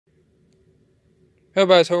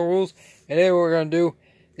Everybody's Whole Rules, and today what we're going to do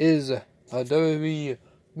is a WWE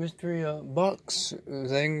mystery box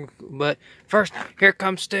thing. But first, here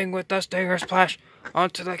comes Sting with the Stinger Splash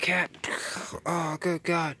onto the cat. Oh, good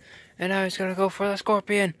God. And now he's going to go for the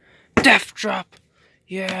Scorpion. Death Drop.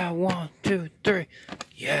 Yeah, 1, 2, 3.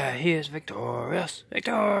 Yeah, he is victorious.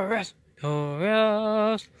 Victorious.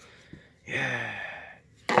 Victorious. Yeah.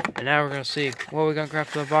 And now we're going to see what we're going to grab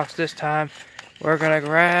from the box this time. We're going to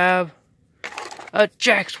grab a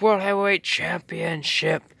Jack's World Heavyweight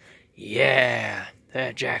Championship. Yeah,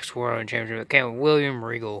 that Jack's World Championship came with William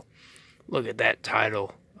Regal. Look at that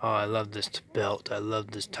title. Oh, I love this belt. I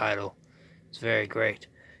love this title. It's very great.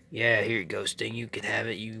 Yeah, here you go, Sting. You can have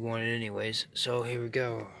it. You want it anyways. So here we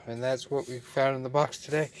go. And that's what we found in the box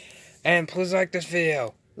today. And please like this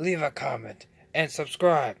video, leave a comment, and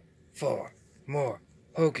subscribe for more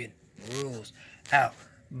Hogan Rules out.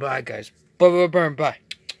 Bye, guys. Bye.